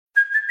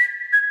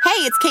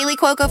it's Kaylee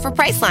Cuoco for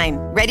Priceline.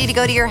 Ready to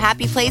go to your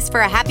happy place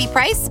for a happy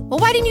price? Well,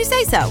 why didn't you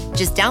say so?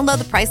 Just download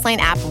the Priceline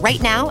app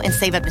right now and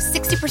save up to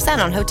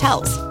 60% on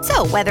hotels.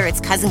 So whether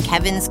it's Cousin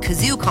Kevin's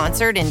Kazoo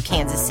Concert in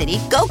Kansas City,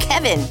 go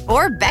Kevin,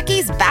 or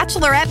Becky's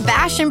Bachelorette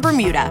Bash in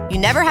Bermuda, you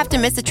never have to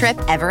miss a trip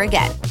ever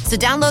again. So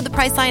download the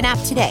Priceline app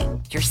today.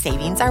 Your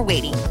savings are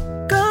waiting.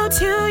 Go to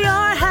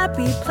your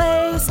happy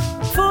place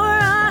for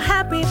a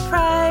happy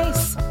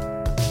price.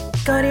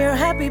 Go to your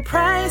happy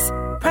price,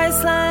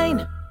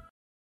 Priceline.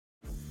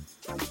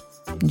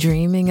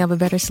 Dreaming of a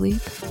better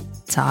sleep?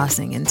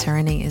 Tossing and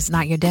turning is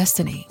not your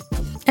destiny.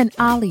 And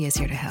Ollie is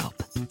here to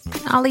help.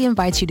 Ollie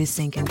invites you to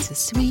sink into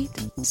sweet,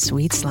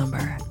 sweet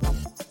slumber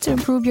to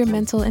improve your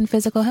mental and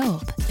physical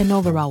health and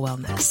overall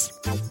wellness.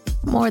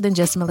 More than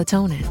just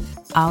melatonin,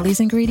 Ollie's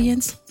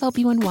ingredients help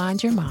you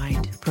unwind your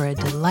mind for a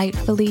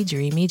delightfully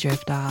dreamy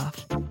drift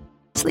off.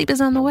 Sleep is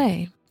on the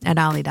way at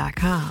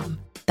Ollie.com.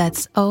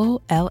 That's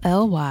OLLY.com.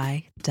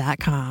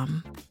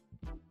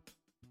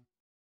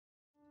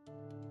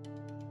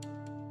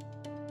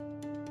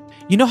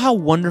 You know how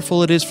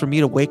wonderful it is for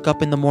me to wake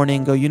up in the morning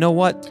and go, you know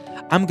what?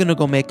 I'm going to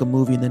go make a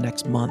movie in the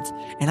next month.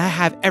 And I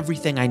have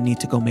everything I need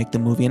to go make the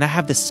movie. And I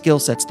have the skill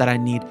sets that I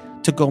need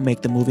to go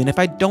make the movie. And if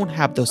I don't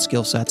have those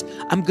skill sets,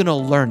 I'm going to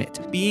learn it.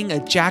 Being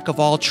a jack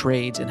of all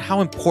trades and how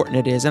important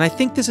it is. And I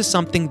think this is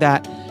something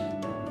that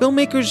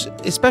filmmakers,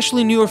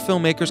 especially newer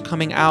filmmakers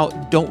coming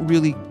out, don't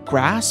really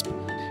grasp.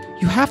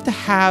 You have to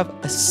have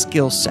a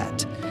skill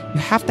set. You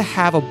have to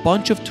have a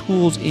bunch of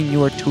tools in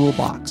your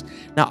toolbox.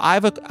 Now,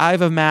 I've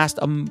amassed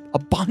a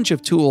bunch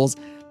of tools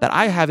that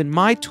I have in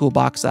my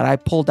toolbox that I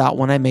pulled out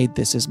when I made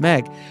This Is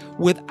Meg.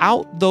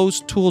 Without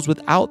those tools,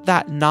 without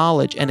that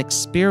knowledge and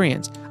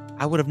experience,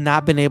 I would have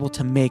not been able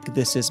to make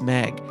This Is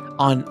Meg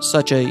on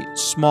such a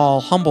small,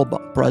 humble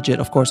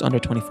budget, of course, under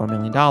 $24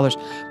 million.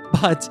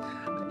 But,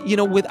 you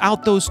know,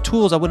 without those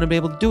tools, I wouldn't have been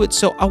able to do it.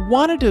 So I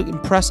wanted to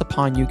impress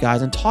upon you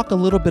guys and talk a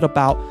little bit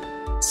about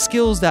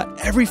skills that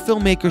every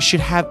filmmaker should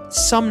have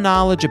some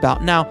knowledge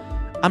about. Now,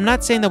 I'm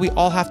not saying that we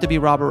all have to be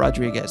Robert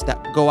Rodriguez,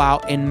 that go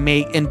out and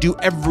make and do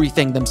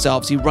everything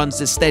themselves. He runs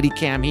the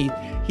Steadicam,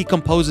 he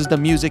composes the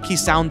music, he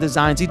sound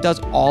designs, he does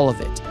all of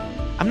it.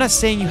 I'm not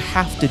saying you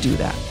have to do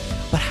that,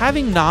 but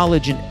having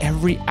knowledge in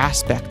every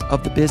aspect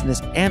of the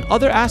business and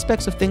other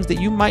aspects of things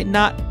that you might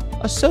not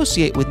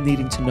associate with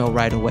needing to know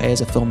right away as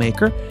a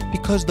filmmaker,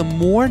 because the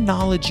more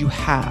knowledge you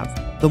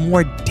have, the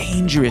more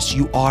dangerous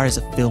you are as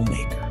a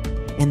filmmaker.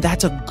 And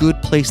that's a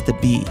good place to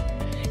be.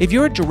 If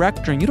you're a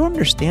director and you don't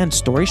understand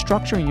story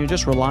structure and you're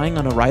just relying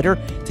on a writer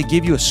to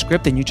give you a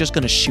script and you're just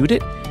going to shoot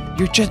it,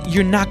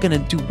 you're not going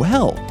to do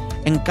well.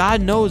 And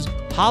God knows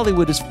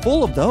Hollywood is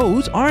full of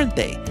those, aren't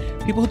they?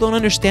 People who don't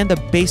understand the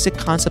basic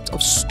concepts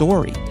of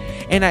story.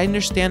 And I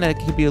understand that it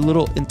can be a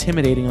little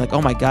intimidating, like,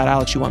 oh my God,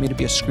 Alex, you want me to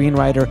be a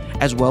screenwriter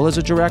as well as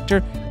a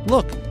director?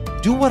 Look,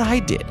 do what I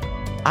did.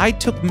 I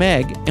took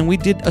Meg and we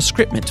did a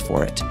scriptment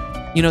for it.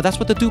 You know, that's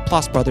what the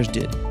Duplass brothers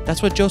did.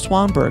 That's what Joe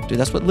Swanberg did.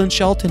 That's what Lynn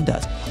Shelton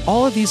does.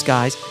 All of these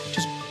guys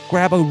just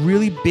grab a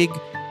really big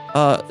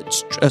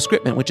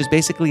scriptment, which is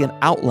basically an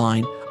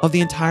outline of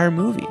the entire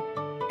movie,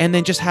 and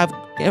then just have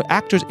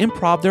actors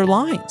improv their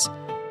lines.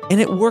 And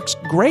it works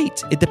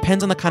great. It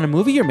depends on the kind of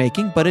movie you're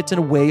making, but it's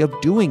a way of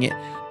doing it.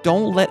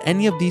 Don't let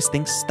any of these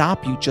things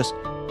stop you. Just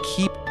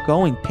keep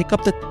going. Pick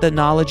up the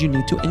knowledge you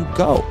need to and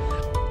go.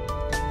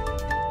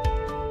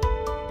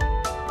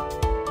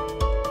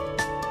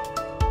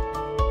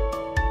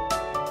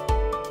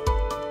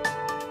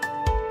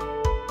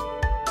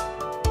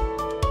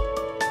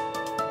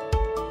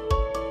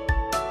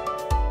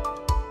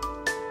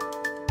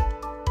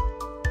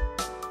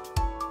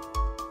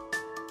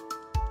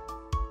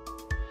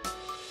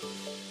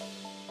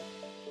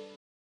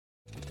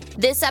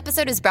 This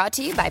episode is brought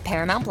to you by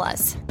Paramount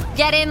Plus.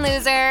 Get in,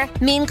 loser!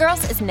 Mean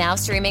Girls is now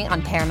streaming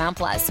on Paramount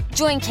Plus.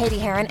 Join Katie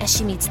Heron as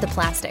she meets the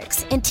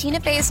plastics in Tina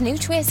Fey's new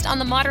twist on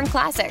the modern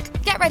classic.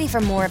 Get ready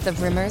for more of the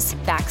rumors,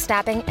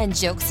 backstabbing, and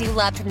jokes you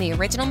loved from the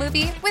original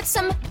movie with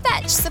some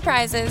fetch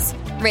surprises.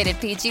 Rated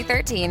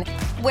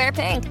PG-13. Wear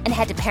pink and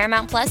head to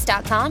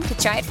ParamountPlus.com to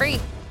try it free.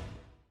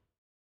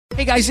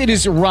 Hey guys, it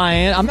is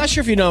Ryan. I'm not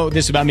sure if you know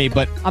this about me,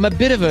 but I'm a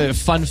bit of a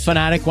fun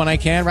fanatic when I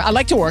can. I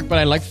like to work, but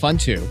I like fun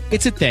too.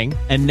 It's a thing.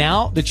 And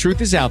now the truth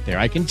is out there.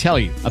 I can tell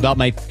you about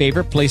my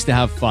favorite place to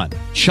have fun.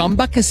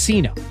 Chumba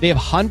Casino. They have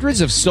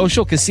hundreds of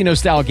social casino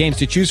style games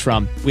to choose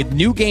from with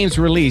new games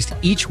released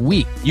each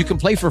week. You can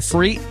play for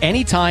free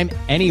anytime,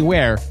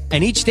 anywhere.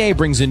 And each day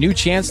brings a new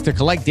chance to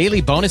collect daily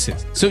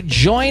bonuses. So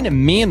join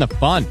me in the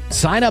fun.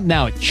 Sign up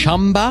now at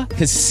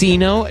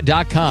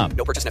ChumbaCasino.com.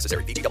 No purchase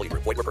necessary. VGW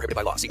Group. Void where prohibited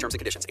by law. See terms and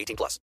conditions.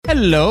 18+.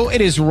 Hello,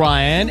 it is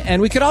Ryan,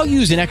 and we could all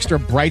use an extra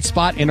bright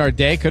spot in our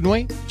day, couldn't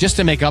we? Just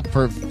to make up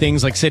for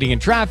things like sitting in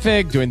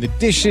traffic, doing the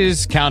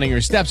dishes, counting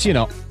your steps, you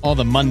know, all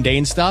the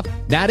mundane stuff.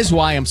 That is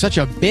why I'm such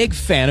a big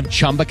fan of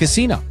Chumba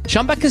Casino.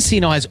 Chumba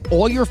Casino has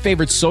all your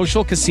favorite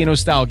social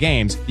casino-style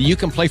games that you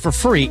can play for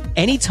free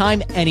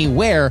anytime,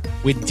 anywhere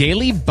with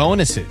daily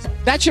bonuses.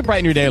 That should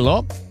brighten your day a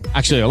little.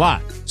 Actually, a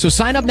lot. So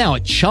sign up now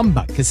at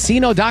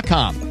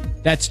ChumbaCasino.com.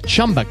 That's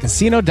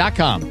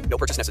ChumbaCasino.com. No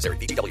purchase necessary.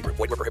 VGW Group.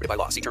 Void where prohibited by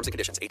law. See terms and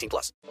conditions.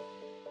 18+.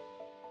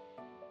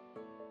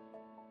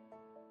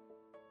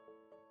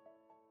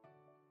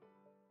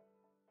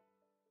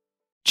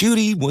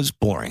 Judy was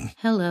boring.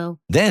 Hello.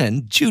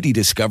 Then Judy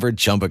discovered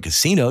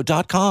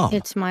ChumbaCasino.com.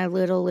 It's my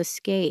little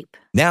escape.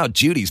 Now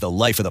Judy's the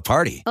life of the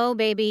party. Oh,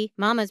 baby,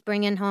 mama's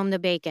bringing home the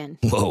bacon.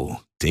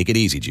 Whoa, take it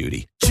easy,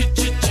 Judy.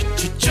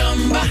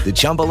 The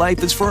Chumba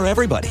life is for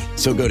everybody.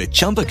 So go to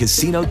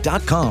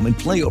ChumbaCasino.com and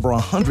play over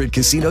 100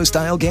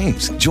 casino-style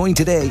games. Join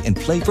today and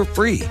play for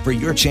free for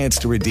your chance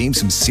to redeem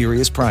some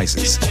serious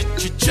prizes.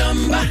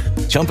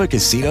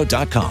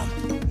 ChumbaCasino.com.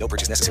 No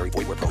purchase necessary.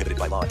 Void where prohibited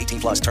by law.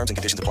 18+. Terms and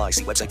conditions apply.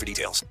 See website for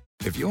details.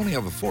 If you only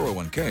have a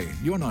 401k,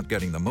 you're not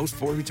getting the most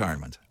for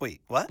retirement.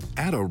 Wait, what?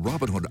 Add a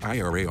Robinhood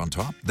IRA on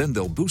top, then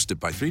they'll boost it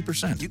by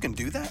 3%. You can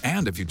do that?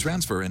 And if you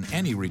transfer in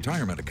any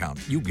retirement account,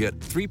 you get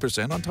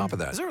 3% on top of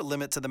that. Is there a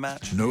limit to the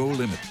match? No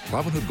limit.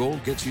 Robinhood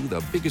Gold gets you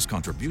the biggest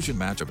contribution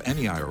match of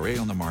any IRA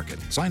on the market.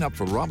 Sign up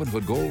for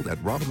Robinhood Gold at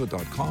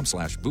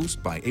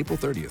Robinhood.com/boost by April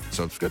 30th.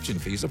 Subscription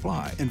fees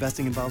apply.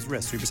 Investing involves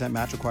risk. 3%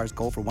 match requires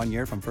gold for 1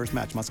 year from first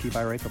match. Must keep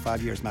IRA for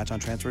 5 years. Match on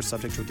transfers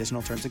subject to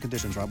additional terms and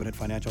conditions. Robinhood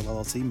Financial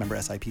LLC. Member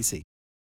SIPC.